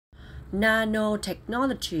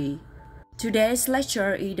Nanotechnology. Today's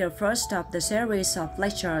lecture is the first of the series of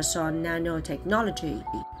lectures on nanotechnology.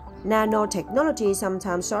 Nanotechnology,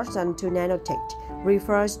 sometimes shortened to nanotech,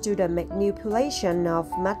 refers to the manipulation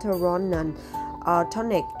of matter on an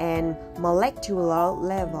atomic and molecular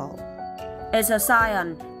level. It's a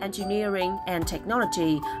science, engineering, and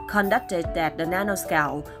technology conducted at the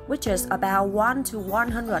nanoscale, which is about 1 to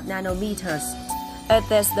 100 nanometers. It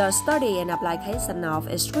is the study and application of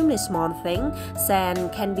extremely small things and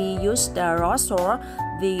can be used across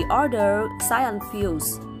the other science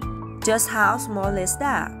fields. Just how small is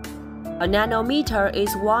that? A nanometer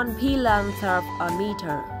is 1 billionth of a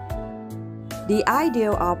meter. The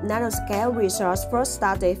idea of nanoscale research first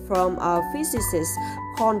started from a physicist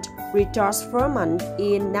called Richard Feynman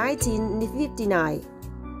in 1959.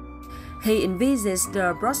 He envisaged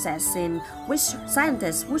the process in which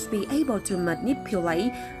scientists would be able to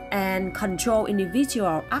manipulate and control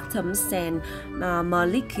individual atoms and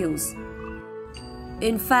molecules.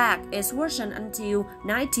 In fact, it wasn't until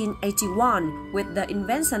 1981, with the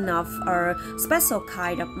invention of a special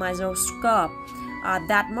kind of microscope,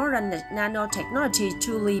 that modern nanotechnology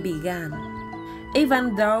truly began.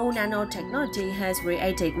 Even though nanotechnology has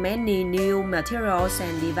created many new materials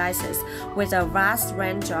and devices with a vast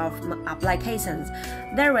range of applications,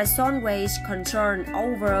 there is always concern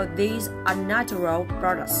over these unnatural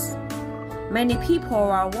products. Many people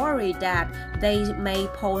are worried that they may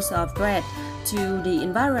pose a threat to the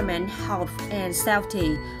environment, health, and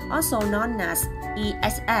safety, also known as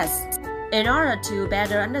ESS. In order to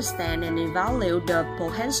better understand and evaluate the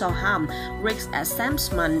potential harm, risk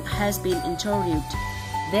assessment has been introduced.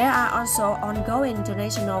 There are also ongoing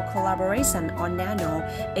international collaboration on nano,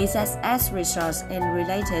 ESS research, and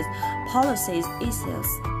related policy issues.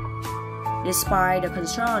 Despite the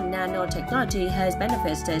concern, nanotechnology has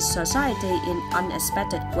benefited society in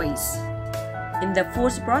unexpected ways. In the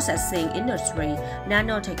food processing industry,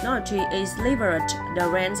 nanotechnology is leveraged to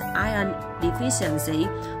prevent iron deficiency,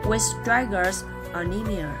 which triggers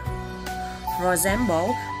anemia. For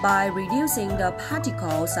example, by reducing the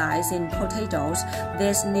particle size in potatoes,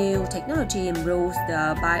 this new technology improves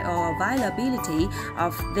the bioavailability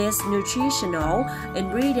of this nutritional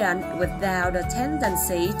ingredient without a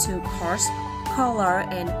tendency to cause color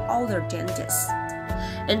and other changes.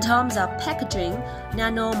 In terms of packaging,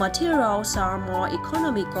 nanomaterials are more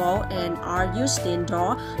economical and are used in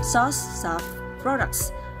all sorts of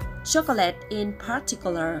products, chocolate in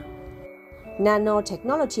particular.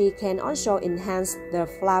 Nanotechnology can also enhance the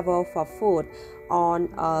flavor for food on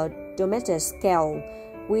a domestic scale.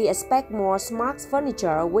 We expect more smart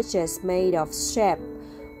furniture, which is made of shape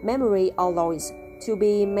memory alloys, to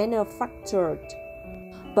be manufactured.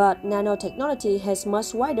 But nanotechnology has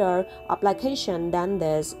much wider application than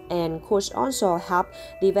this and could also help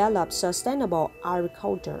develop sustainable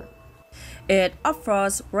agriculture. It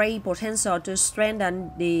offers great potential to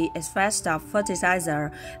strengthen the effect of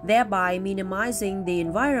fertilizer, thereby minimizing the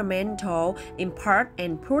environmental impact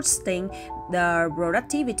and boosting the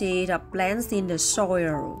productivity of plants in the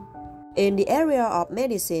soil. In the area of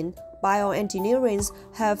medicine, bioengineering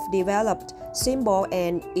have developed simple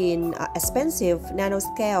and inexpensive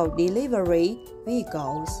nanoscale delivery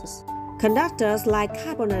vehicles. Conductors like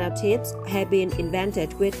carbon nanotubes have been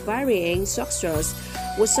invented with varying structures,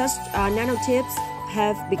 which such nanotubes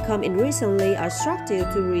have become increasingly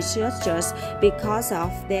attractive to researchers because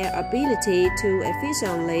of their ability to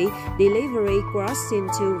efficiently deliver drugs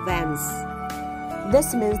into veins.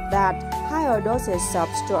 This means that higher doses of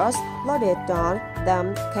drugs loaded on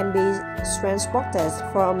them can be transported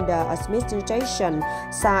from the administration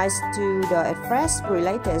site to the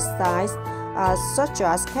effects-related sites, such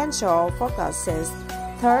as cancer focuses,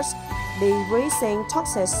 thus decreasing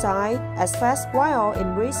toxic side effects while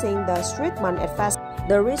increasing the treatment effects.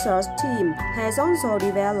 The research team has also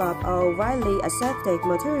developed a widely accepted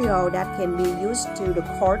material that can be used to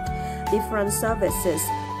record different surfaces,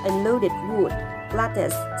 including wood,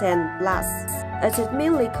 latex, and glass. It is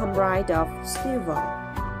mainly comprised of silver.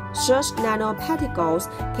 Such nanoparticles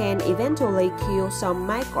can eventually kill some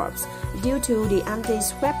microbes due to the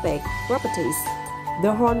antiseptic properties.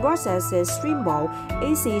 The whole process is simple,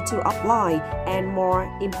 easy to apply, and more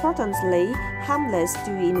importantly, harmless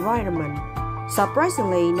to the environment.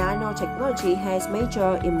 Surprisingly, nanotechnology has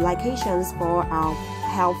major implications for our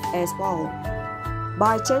health as well.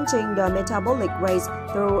 By changing the metabolic rate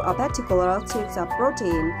through a particular type of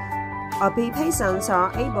protein, patients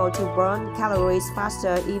are able to burn calories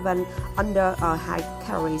faster even under a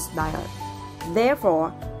high-calorie diet.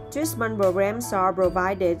 Therefore, treatment programs are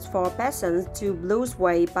provided for patients to lose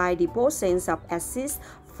weight by deposits of acid,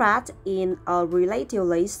 fat in a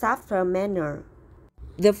relatively softer manner.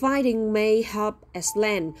 The finding may help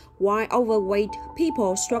explain why overweight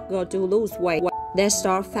people struggle to lose weight. Their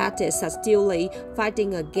stored fat is still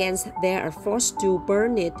fighting against their efforts to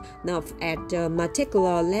burn it off at a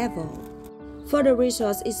particular level. Further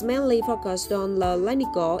research is mainly focused on the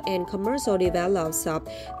clinical and commercial development of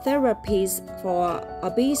therapies for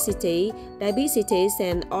obesity, diabetes,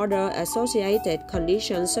 and other associated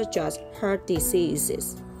conditions such as heart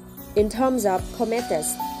diseases. In terms of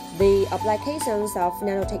cosmetics, the applications of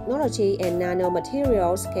nanotechnology and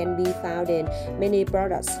nanomaterials can be found in many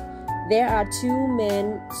products. There are two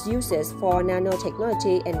main uses for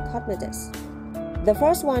nanotechnology and cosmetics. The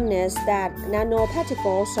first one is that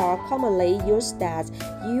nanoparticles are commonly used as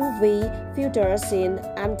UV filters in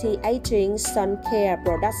anti-aging sun care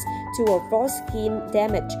products to avoid skin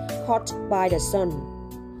damage caused by the sun.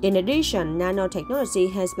 In addition,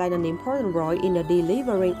 nanotechnology has played an important role in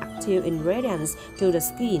delivering active ingredients to the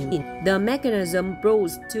skin. The mechanism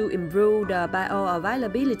proves to improve the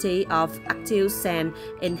bioavailability of actives and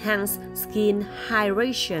enhance skin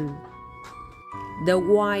hydration. The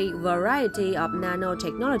wide variety of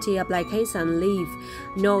nanotechnology applications leave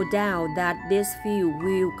no doubt that this field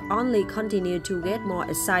will only continue to get more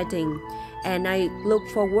exciting, and I look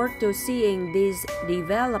forward to seeing these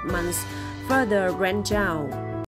developments further branch out.